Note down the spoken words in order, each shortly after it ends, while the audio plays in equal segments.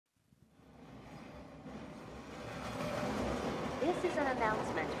an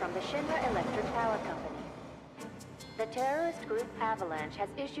announcement from the Shinra Electric Power Company. The terrorist group Avalanche has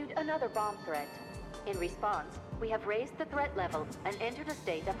issued another bomb threat. In response, we have raised the threat level and entered a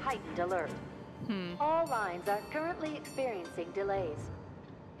state of heightened alert. All lines are currently experiencing delays.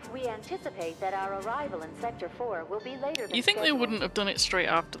 We anticipate that our arrival in Sector 4 will be later than You think scheduled. they wouldn't have done it straight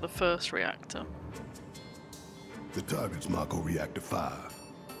after the first reactor? The target's Mako Reactor 5.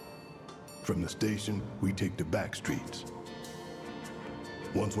 From the station, we take the back streets.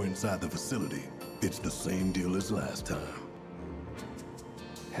 Once we're inside the facility, it's the same deal as last time.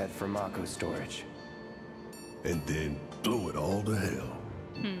 Head for Mako storage. And then blow it all to hell.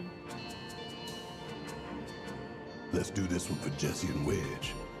 Let's do this one for Jesse and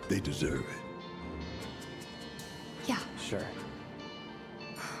Wedge. They deserve it. Yeah. Sure.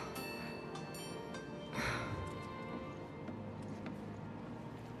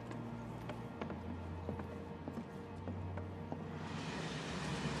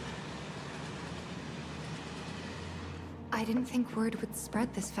 I didn't think word would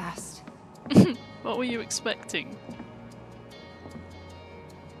spread this fast. What were you expecting?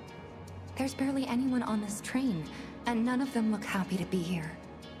 There's barely anyone on this train, and none of them look happy to be here.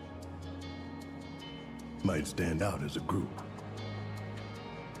 Might stand out as a group.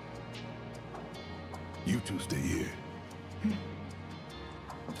 You two stay here.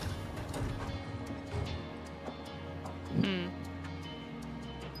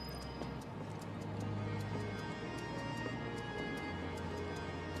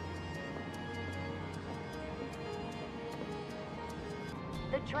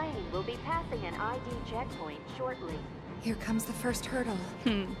 The train will be passing an ID checkpoint shortly. Here comes the first hurdle.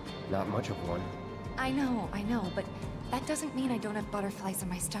 Not much of one. I know, but that doesn't mean I don't have butterflies in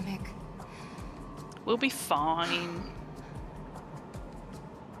my stomach. We'll be fine.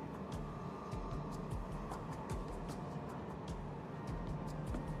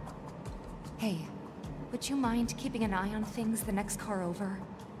 Hey, would you mind keeping an eye on things the next car over?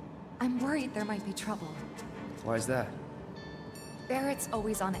 I'm worried there might be trouble. Why's that? Barrett's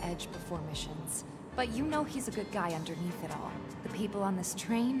always on edge before missions, but you know he's a good guy underneath it all. The people on this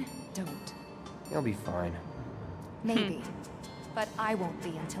train don't. He'll be fine. Maybe, but I won't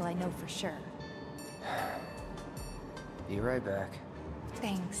be until I know for sure. Be right back.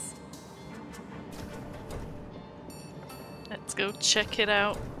 Thanks. Let's go check it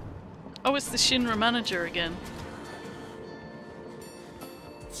out. Oh, it's the Shinra manager again.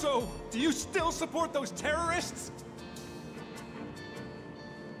 So, do you still support those terrorists?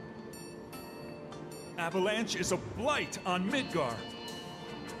 Avalanche is a blight on Midgar.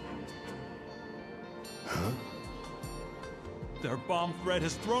 Huh? Their bomb threat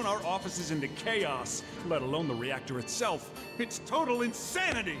has thrown our offices into chaos, let alone the reactor itself. It's total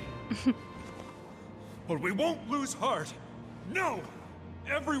insanity! But we won't lose heart. No!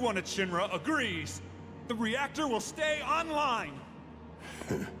 Everyone at Shinra agrees. The reactor will stay online.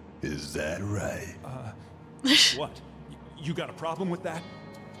 Is that right? What? You got a problem with that?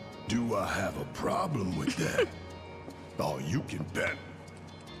 Do I have a problem with that? Oh, you can bet.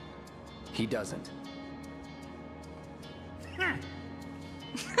 He doesn't.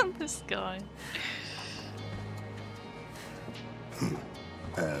 This guy.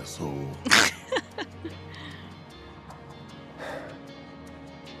 Asshole.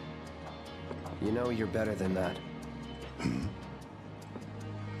 You know you're better than that.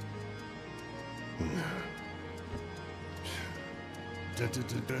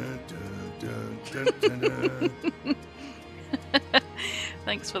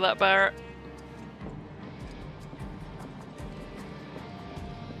 Thanks for that, Barrett.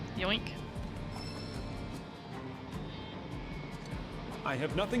 Yoink. I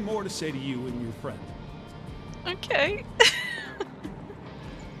have nothing more to say to you and your friend. Okay.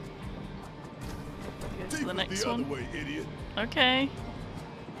 Go to the next one. Other way, idiot. Okay.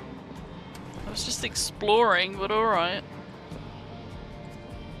 I was just exploring, but alright.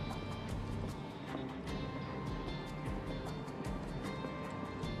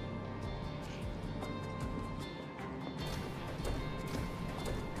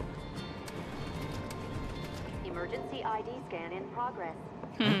 Emergency ID scan in progress.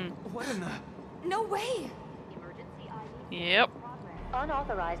 What in the... No way! Emergency ID Yep. in progress.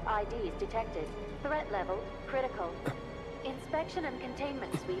 Unauthorized IDs detected. Threat level critical. Inspection and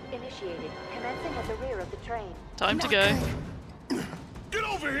containment sweep initiated, commencing at the rear of the train. Time to Not go. good. Get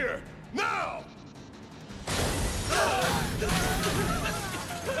over here! Now!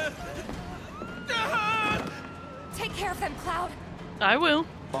 Take care of them, Cloud! I will.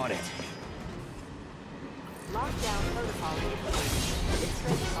 On it. Lockdown protocol initiated. This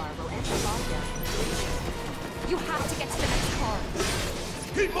train car will enter lockdown. You have to get to the next car.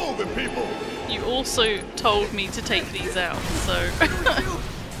 Keep moving, people! You also told me to take these out, so...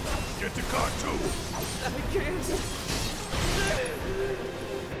 Get the car too!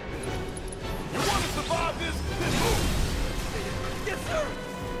 You want to survive this? Then move! Yes, sir!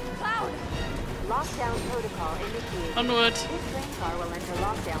 Cloud! Lockdown protocol initiated. Onward. This train car will enter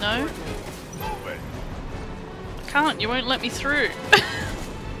lockdown No. shortly. Move it! I can't, you won't let me through.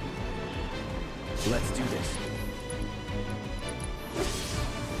 Let's do this.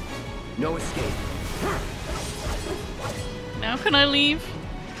 No escape. Now can I leave?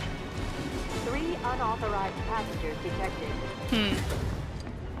 3 unauthorized passengers detected. Please!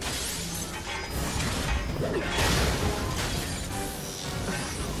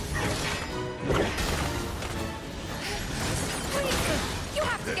 You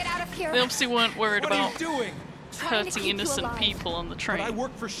have to get out of here! They obviously weren't worried What are about you doing? Trying to hurting keep you innocent alive. people on the But I train.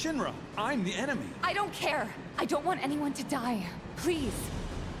 work for Shinra. I'm the enemy. I don't care. I don't want anyone to die. Please.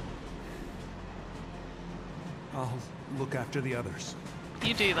 I'll look after the others.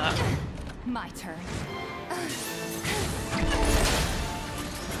 You do that. My turn.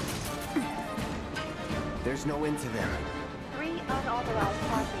 There's no end to them. 3 unauthorized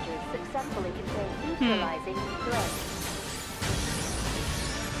passengers successfully contained, neutralizing threat.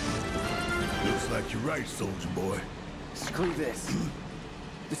 Looks like you're right, soldier boy. Screw this.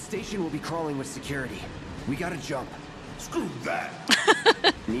 The station will be crawling with security. We gotta jump. Screw that!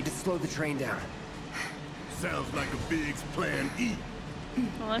 Need to slow the train down. Sounds like a Biggs plan E.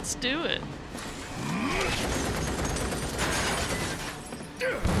 Well, let's do it.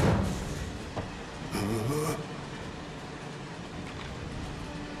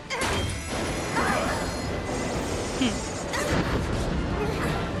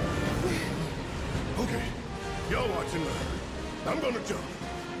 Okay, y'all watch and learn. I'm gonna jump.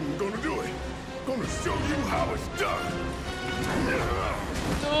 I'm gonna do it. Gonna show you how it's done.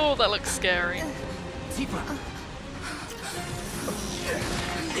 Oh, that looks scary. Tifa!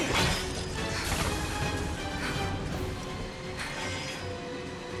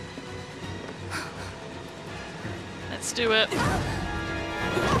 Let's do it.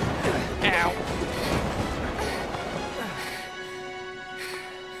 Ow.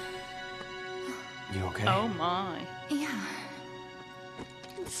 You okay? Oh my. Yeah.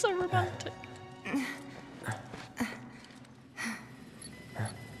 It's so romantic.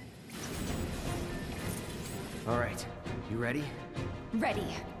 All right. You ready? Ready.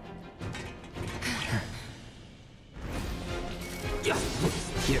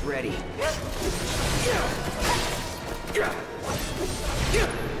 Get ready.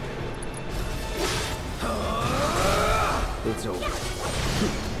 It's over.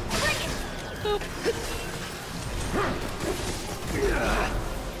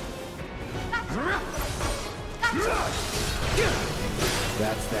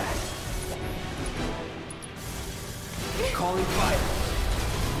 That's that. Calling fire.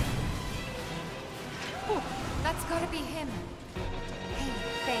 Oh, that's gotta be him. Hey,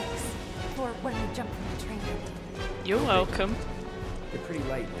 thanks. For when we jumped from the train. You're welcome. You're pretty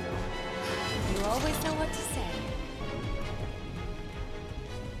light, you know. You always know what to say.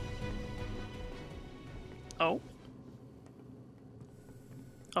 Oh.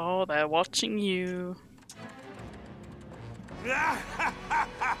 Oh, they're watching you.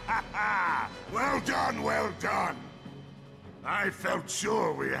 Well done, well done. I felt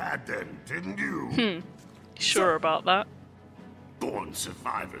sure we had them, didn't you? Sure about that? Born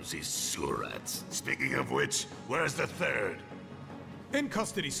survivors, these surats. Speaking of which, where's the third? In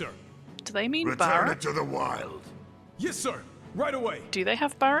custody, sir. Do they mean Return Barrett? it to the wild. Yes, sir. Right away. Do they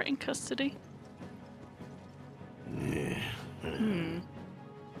have Barrett in custody?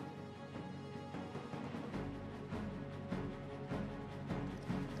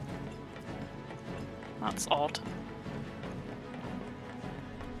 That's odd.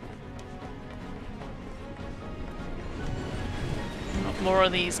 Not more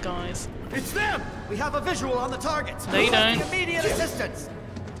of these guys. It's them! We have a visual on the target. They don't. Requesting immediate assistance.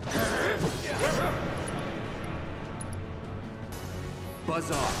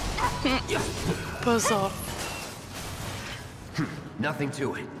 Buzz off. Buzz off. Nothing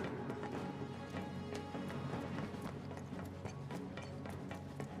to it.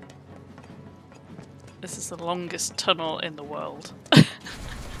 This is the longest tunnel in the world.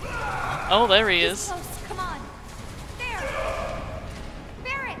 Oh, there he He's is. close. Come on. There.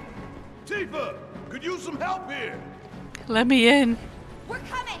 Barrett, Tifa, could use some help here. Let me in. we're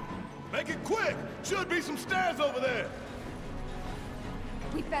coming. Make it quick. Should be some stairs over there.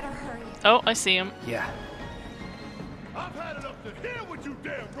 We better hurry. Oh, I see him. Yeah. I've had enough to hear what you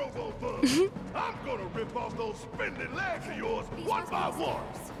damn robo-bugs. I'm gonna rip off those spindly legs of yours one by one.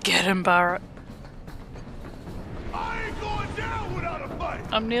 Get him, Barrett. I ain't going down without a fight.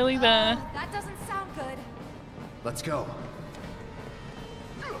 I'm nearly there. That doesn't sound good. Let's go.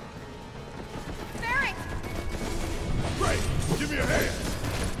 Barrett! Great, give me a hand.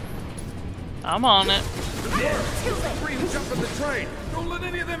 I'm on it. Free to jump on the train. Don't let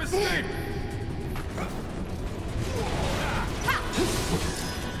any of them escape.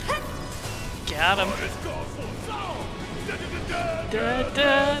 Got him. Oh, this calls for a song. Da,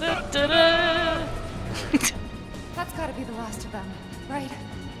 da, da, da, da. That's gotta be the last of them, right?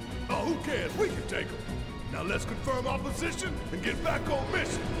 Oh, who cares? We can take them. Now let's confirm our position and get back on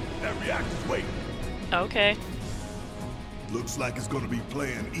mission. That reactor's waiting. Okay. Looks like it's gonna be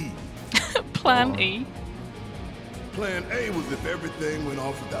Plan E. Plan E. Plan A was if everything went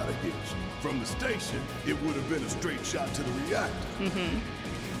off without a hitch. From the station, it would have been a straight shot to the reactor.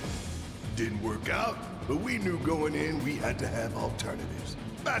 Didn't work out, but we knew going in we had to have alternatives.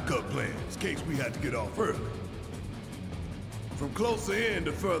 Backup plans, in case we had to get off early. From closer in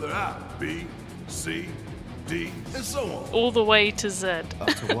to further out, B, C, D, and so on. All the way to Z. Up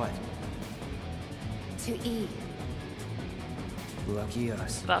to what? To E. Lucky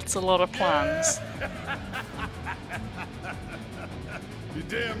us. That's a lot of plans. You're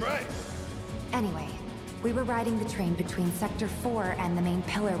damn right. Anyway, we were riding the train between Sector 4 and the main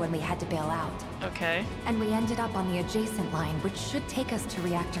pillar when we had to bail out. Okay. And we ended up on the adjacent line, which should take us to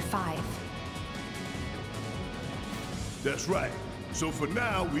Reactor 5. That's right. So for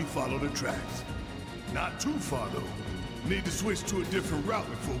now, we follow the tracks. Not too far, though. Need to switch to a different route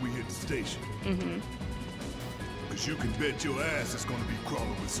before we hit the station. Because you can bet your ass it's gonna be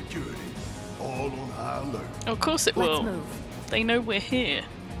crawling with security. All on high alert. Of course it Let's will. move. They know we're here.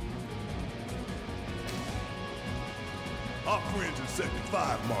 Our friends in Sector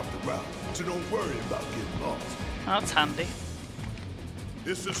 5 mark the route, so don't worry about getting lost. That's handy.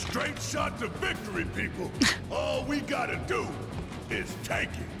 It's a straight shot to victory, people. All we gotta do is take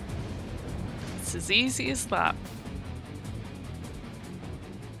it. It's as easy as that.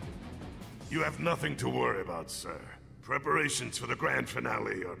 You have nothing to worry about, sir. Preparations for the grand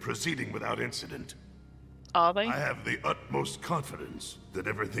finale are proceeding without incident. Are they? I have the utmost confidence that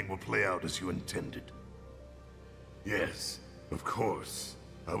everything will play out as you intended. Yes, of course.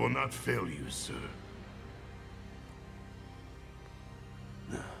 I will not fail you, sir.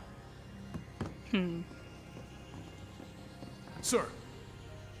 Sir,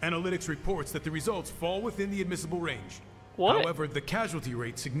 analytics reports that the results fall within the admissible range. What? However, the casualty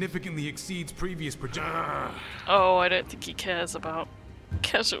rate significantly exceeds previous projections. Oh, I don't think he cares about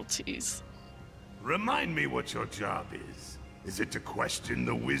casualties. Remind me what your job is. Is it to question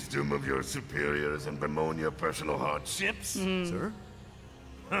the wisdom of your superiors and bemoan your personal hardships? Sir?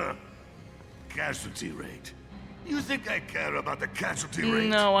 Huh. Casualty rate. You think I care about the casualty rate?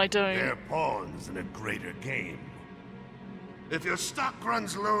 No, I don't. They're pawns in a greater game. If your stock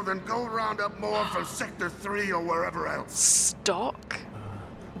runs low, then go round up more from Sector 3 or wherever else. Stock?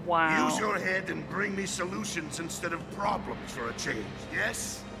 Wow. Use your head and bring me solutions instead of problems for a change,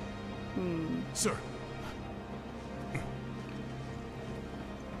 yes? Sir,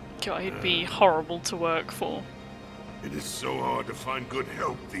 God, he'd be horrible to work for. It is so hard to find good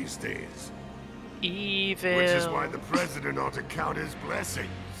help these days. Evil. Which is why the President ought to count his blessings.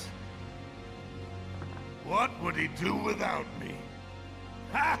 What would he do without me?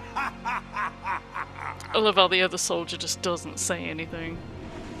 I love how the other soldier just doesn't say anything.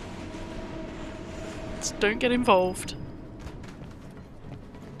 Just don't get involved.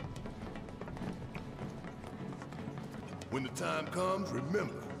 When the time comes,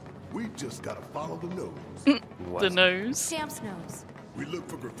 remember, we just gotta follow the nose. The nose. Stamp's nose. We look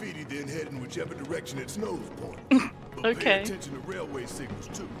for graffiti, then head in whichever direction its nose points. But Okay. pay attention to railway signals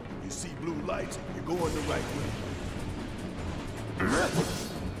too. You see blue lights, you're going the right way.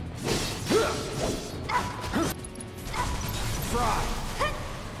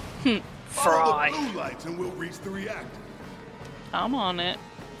 Follow Fry. the blue lights and we'll reach the reactor. I'm on it.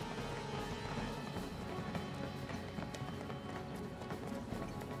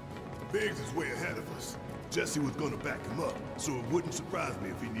 Biggs is way ahead of us. Jesse was gonna back him up, so it wouldn't surprise me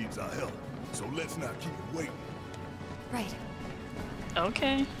if he needs our help. So let's not keep him waiting. Right.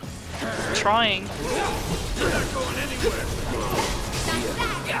 Okay. Trying. We're not going anywhere.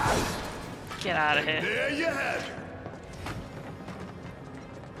 Get out of here. There you have it.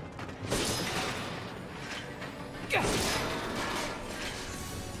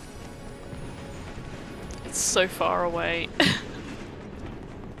 It's so far away.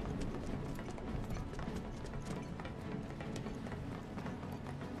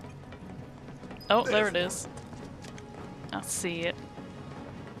 Oh, there it is. I see it.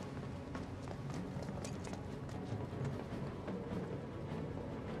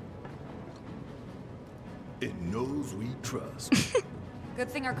 It knows we trust. Good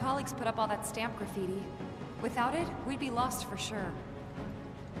thing our colleagues put up all that stamp graffiti. Without it, we'd be lost for sure.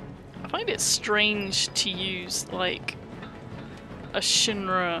 I find it strange to use, like, a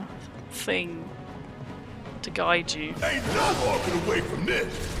Shinra thing to guide you. Ain't no walking away from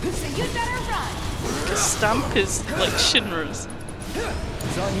this. So you'd better run! Because Stamp is like Shinra's.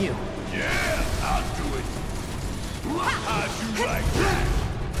 It's on you. Yeah, I'll do it. How'd you like that?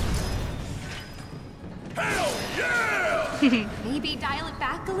 Hell yeah! Maybe dial it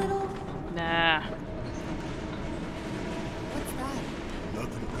back a little? Nah. What's that?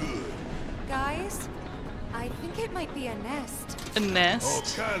 Nothing good. Guys? I think it might be a nest. A All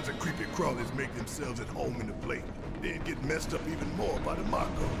nest? kinds of creepy crawlies make themselves at home in the plate, then get messed up even more by the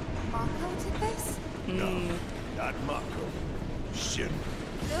Mako. Mako did this? No, not Mako. Shit.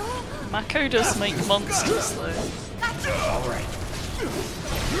 Mako does make monsters though. All right.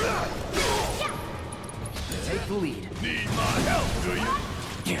 Take the lead. Need my help, do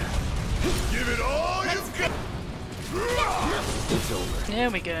you? Yeah. Give it all you got. It's over. There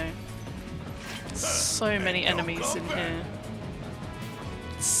we go. So many enemies in here.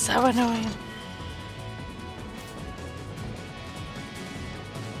 So annoying.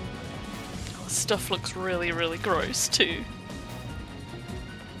 Oh, stuff looks really, really gross too.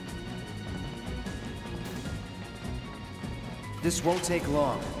 This won't take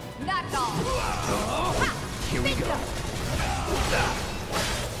long. Not at all! Here we go.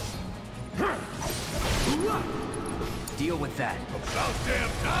 Deal with that. About damn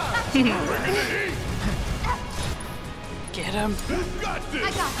time. Bring the heat. Get him. Who got this?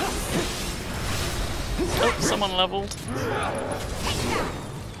 I got this! Oh, someone leveled.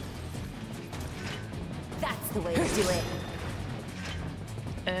 That's the way to do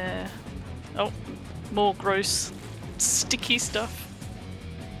it. Oh, more gross, sticky stuff.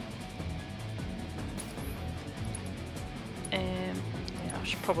 Yeah, I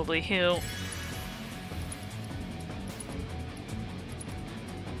should probably heal.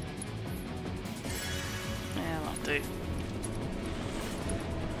 Yeah, that'll do.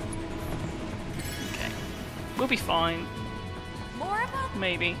 Okay, we'll be fine. More of them?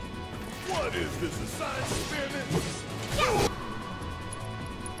 Maybe. What is this, a science experiment?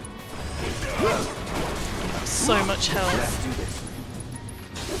 So much health. Let's do this.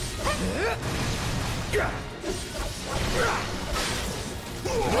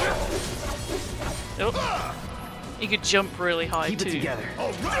 Oh, you could jump really high Keep too. it together.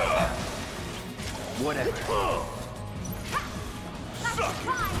 All right. Whatever. Suck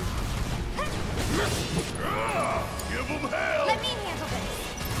it. Give them hell. Let me handle this.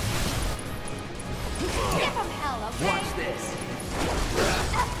 Give them hell, okay? Watch this.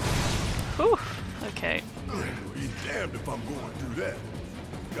 Whew. Okay. Be damned if I'm going through that.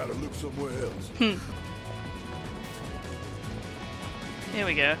 Gotta look somewhere else. Here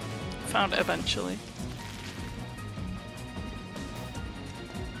we go. Found it eventually.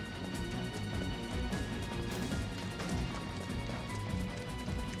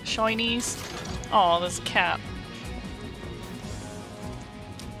 Shinies. Oh, there's a cat.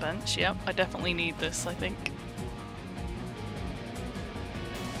 Bench, yep. I definitely need this, I think.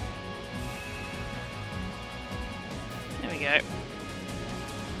 There we go.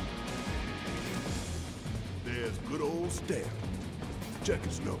 There's good old Stamp. Check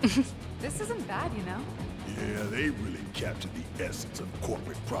his notes. This isn't bad, you know? Yeah, they really captured the essence of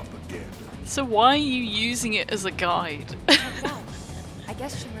corporate propaganda. So why are you using it as a guide? Well, I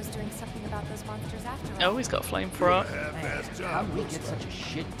guess Shinra's doing something about those monsters after all. Oh, he's got a flamethrower. Half-assed How job. did we looks get like. such a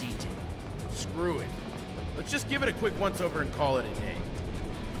shit detail? Screw it. Let's just give it a quick once-over and call it a day.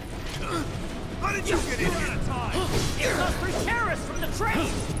 How did you get in here? It's those three terrorists from the train!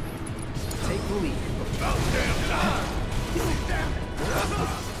 Take the lead. About damn time.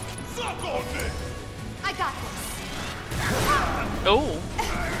 Suck on this. I got this. Oh,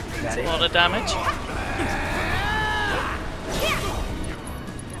 that's a lot of damage.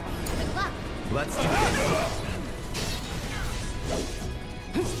 Good luck. Let's do this.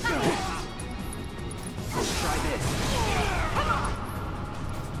 Try this.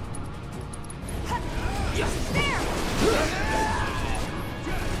 There!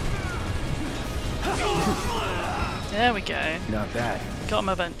 There we go. Not bad. Got him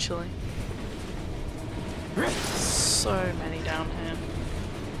eventually. So many down here.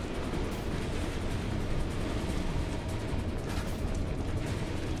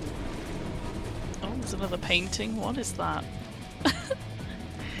 Oh, there's another painting. What is that?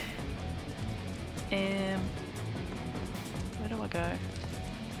 Where do I go?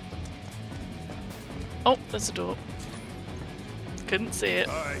 Oh, there's a door. Couldn't see it.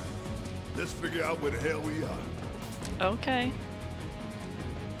 Alright, let's figure out where the hell we are. Okay.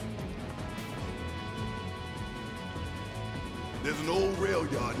 There's an old rail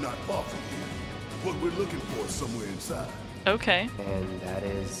yard not far from here. What we're looking for is somewhere inside. Okay. And that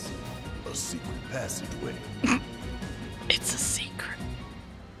is... A secret passageway. It's a secret.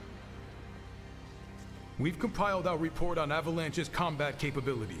 We've compiled our report on Avalanche's combat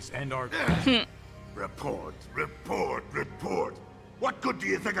capabilities and our... Report, report, report. What good do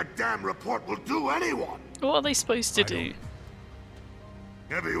you think a damn report will do anyone? What are they supposed to do?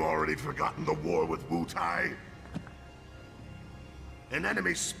 Have you already forgotten the war with Wu-Tai? An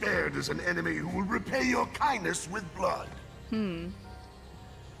enemy spared is an enemy who will repay your kindness with blood.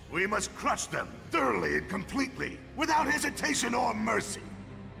 We must crush them thoroughly and completely, without hesitation or mercy.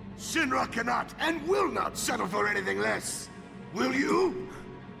 Shinra cannot and will not settle for anything less. Will you?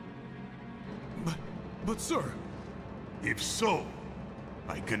 But sir... If so,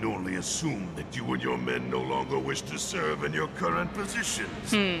 I can only assume that you and your men no longer wish to serve in your current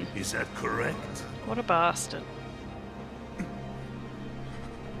positions. Is that correct? What a bastard.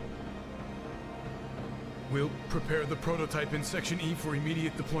 We'll prepare the prototype in Section E for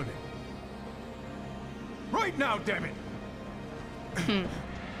immediate deployment. Right now, damn it!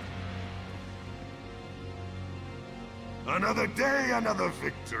 Another day, another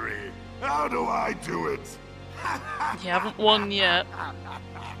victory. How do I do it? You haven't won yet.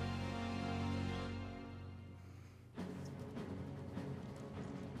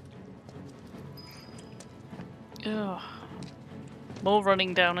 Ugh. More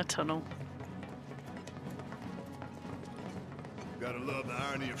running down a tunnel. Gotta love the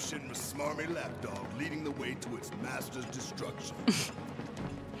irony of Shinra's smarmy lapdog leading the way to its master's destruction.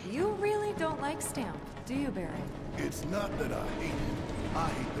 You really don't like Stamp, do you, Barrett? It's not that I hate it. I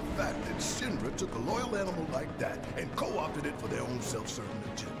hate the fact that Shinra took a loyal animal like that and co-opted it for their own self-serving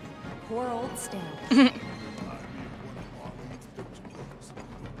agenda. Poor old Stamp.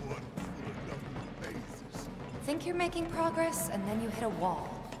 Think you're making progress, and then you hit a wall.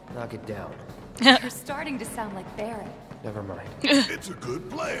 Knock it down. You're starting to sound like Barrett. Never mind. It's a good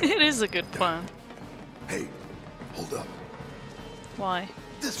plan. It is a good plan. Hey, hold up. Why?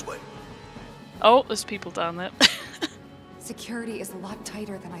 This way. Oh, there's people down there. Security is a lot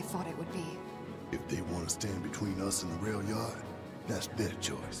tighter than I thought it would be. If they want to stand between us and the rail yard, that's their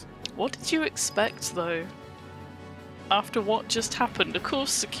choice. What did you expect, though? After what just happened, of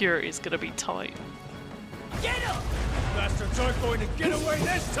course security is going to be tight. Get him! Bastards aren't going to get away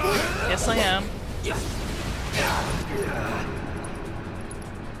this time! Yes, I am.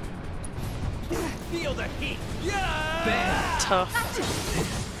 Feel the heat! Yeah! Tough.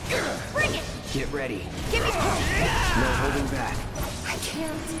 Bring it! Get ready. Give me No holding back. I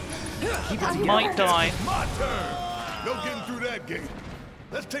can't. Keep it I together. might die. My turn. No getting through that gate.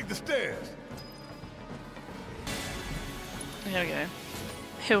 Let's take the stairs. There we go.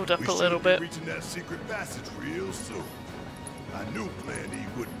 Healed up We a little should be bit. reaching that secret passage real soon. I knew Plan E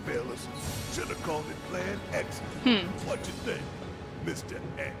wouldn't fail us. Should have called it Plan X. What you think, Mr.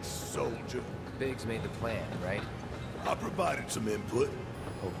 Ex-Soldier? Biggs made the plan, right? I provided some input.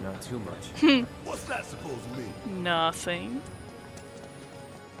 Hope not too much. What's that supposed to mean? Nothing.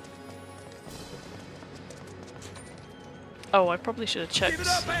 Oh, I probably should have checked Give it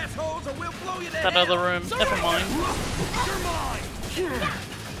up, assholes, or we'll blow you to that hell. other room. Never mind. You're mine!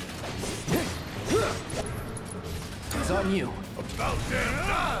 It's on you. About damn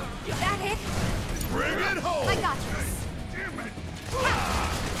time. That hit? Bring it home. I got this. Damn it.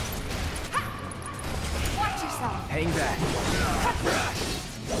 Watch yourself. Hang back.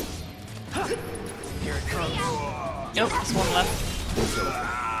 Here it comes. Yep, there's one left.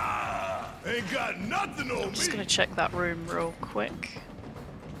 Ain't got nothing on Just me. gonna check that room real quick.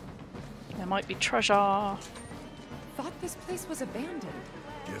 There might be treasure. Thought this place was abandoned.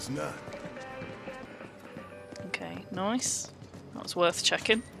 Guess not. Okay, nice. That was worth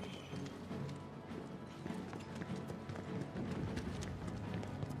checking.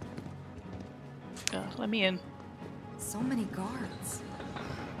 Let me in. So many guards.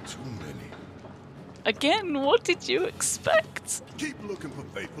 Too many. Again, what did you expect? Keep looking for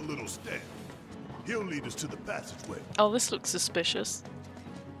faithful little Stan. He'll lead us to the passageway. Oh, this looks suspicious.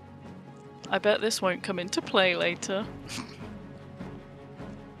 I bet this won't come into play later.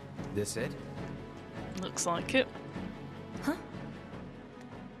 This it? Looks like it. Huh?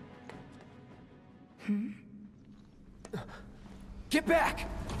 Get back!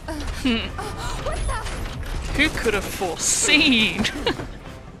 Who could have foreseen?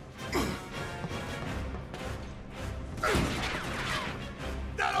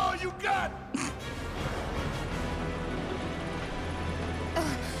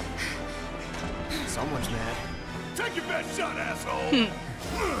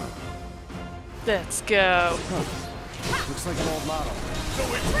 Let's go. Looks like an old model.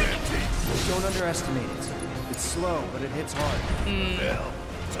 Don't underestimate it. It's slow, but it hits hard. Hell,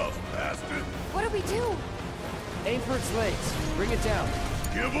 tough bastard. What do we do? Aim for its legs. Bring it down.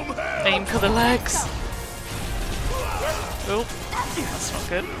 Give him hell. Aim for the legs. Oh, that's not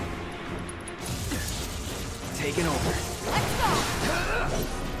good. Taking over.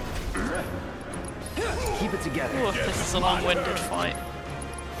 Keep it together. Oh, this is a long-winded fight.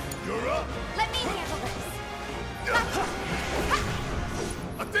 You're up. Let me handle this.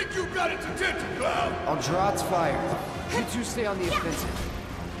 I think you got its attention, Cloud. I'll draw its fire. You two stay on the offensive.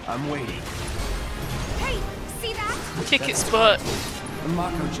 I'm waiting. Hey, see that? Kick its butt. The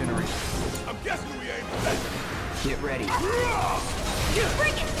Mako generator. I'm guessing we ain't ready. Get ready.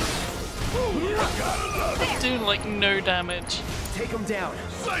 Bring it! Doing like no damage. Take them down.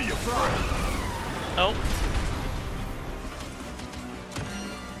 Say you first. Oh.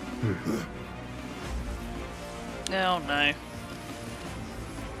 Oh no.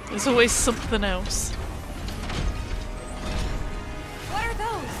 There's always something else. What are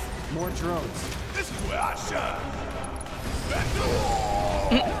those? More drones. This is where I shine. Back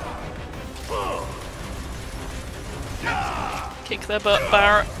Kick their butt,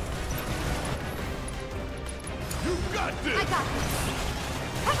 Barrett. You got this. I got this.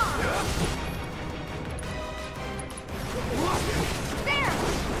 Come on! There!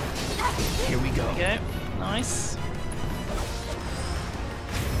 Here we go. There you go. Nice.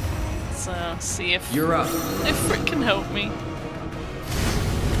 Let's see if You're up. It can help me.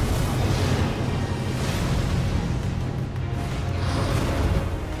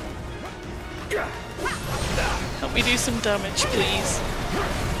 Help me do some damage, please.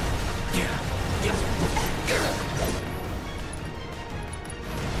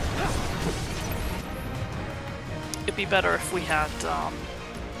 It'd be better if we had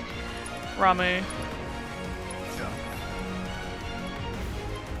Ramu.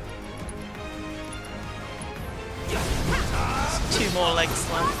 2 more legs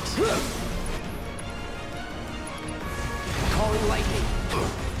left. Calling lightning.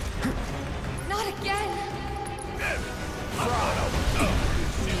 Not again!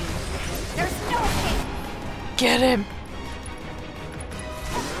 There's no escape! Get him!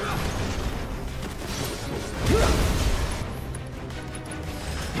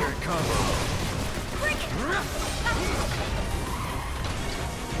 Here it comes. Bring it!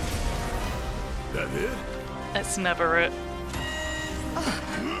 That it? That's never it.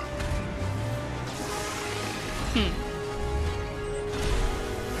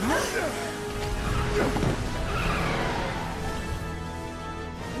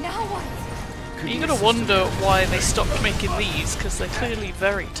 Now what? You gotta wonder why they stopped making these, because they're clearly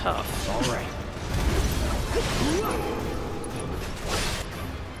very tough. All right.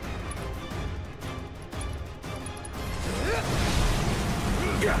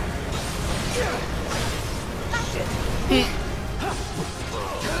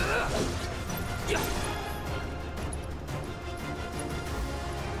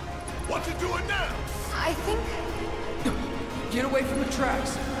 What you doing now? I think... Get away from the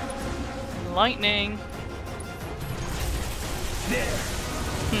tracks. Lightning.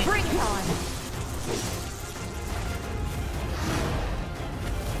 Bring it on!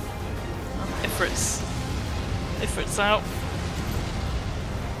 Ifrit's out.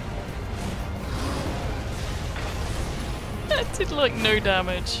 That did like no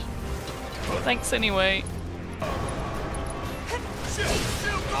damage. Thanks anyway.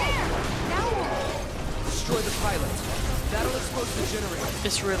 Destroy the pilot. That'll expose the generator.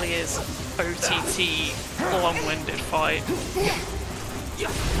 This really is OTT long-winded fight.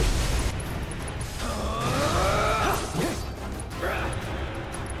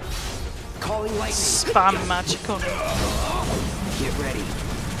 Calling lightning. Spam magic on him. Get ready.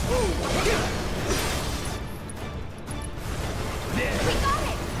 We got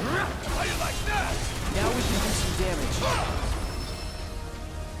it! How you like that? Now we can do some damage.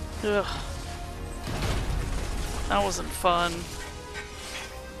 Ugh. That wasn't fun.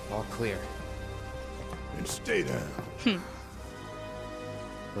 All clear. And stay down.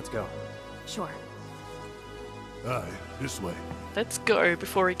 Let's go. Sure. Aye, this way. Let's go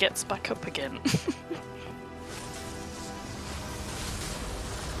before he gets back up again.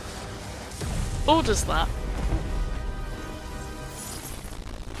 Or does that?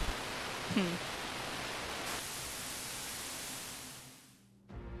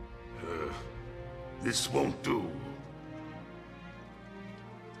 This won't do.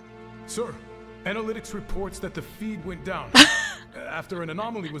 Sir, analytics reports that the feed went down after an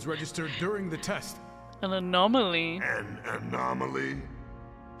anomaly was registered during the test. An anomaly? An anomaly?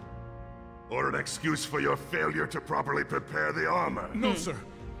 Or an excuse for your failure to properly prepare the armor? No, sir.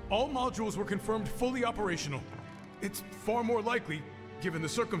 All modules were confirmed fully operational. It's far more likely, given the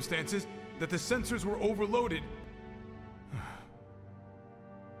circumstances, that the sensors were overloaded.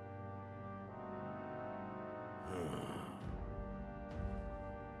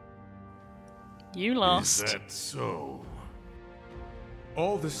 You lost. Is that so?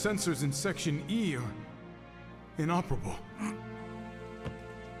 All the sensors in Section E are inoperable.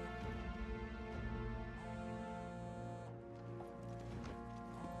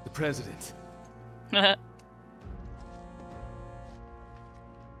 The President.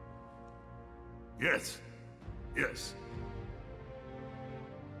 Yes. Yes.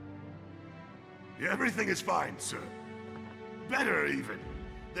 Everything is fine, sir. Better, even.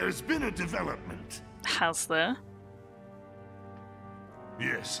 There's been a development. Has there?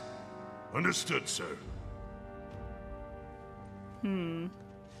 Yes. Understood, sir. We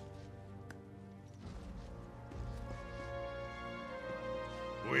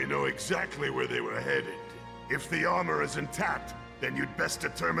know exactly where they were headed. If the armor is intact, then you'd best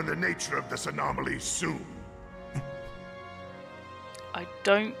determine the nature of this anomaly soon. I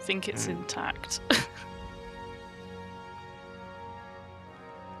don't think it's intact.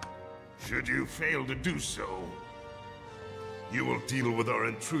 Should you fail to do so, you will deal with our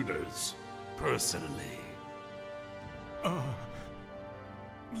intruders personally.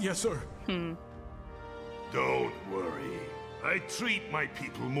 Yes, sir. Don't worry. I treat my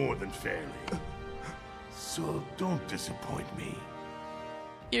people more than fairly. So don't disappoint me.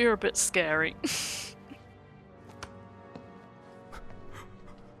 You're a bit scary.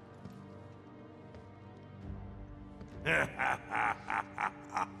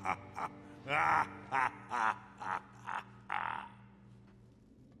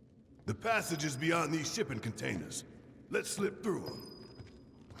 The passage is beyond these shipping containers. Let's slip through them.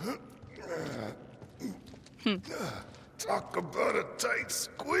 Talk about a tight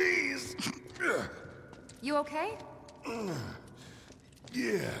squeeze. You okay?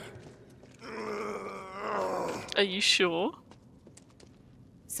 Yeah. Are you sure?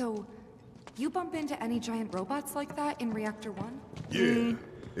 So, you bump into any giant robots like that in Reactor 1? Yeah.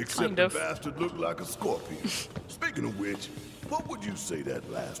 Except kind the of. bastard looked like a scorpion. Speaking of which, what would you say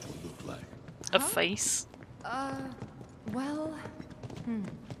that last one looked like? A face? Well...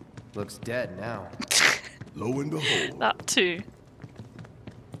 Looks dead now. Lo and behold, That too.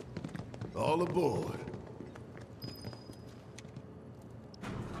 all aboard.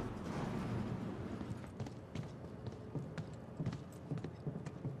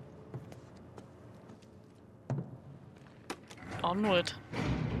 Onward.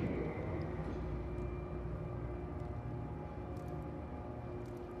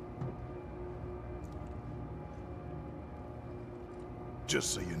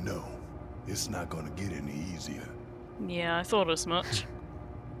 Just so you know, it's not gonna get any easier. Yeah, I thought as much.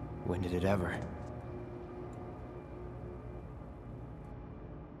 When did it ever?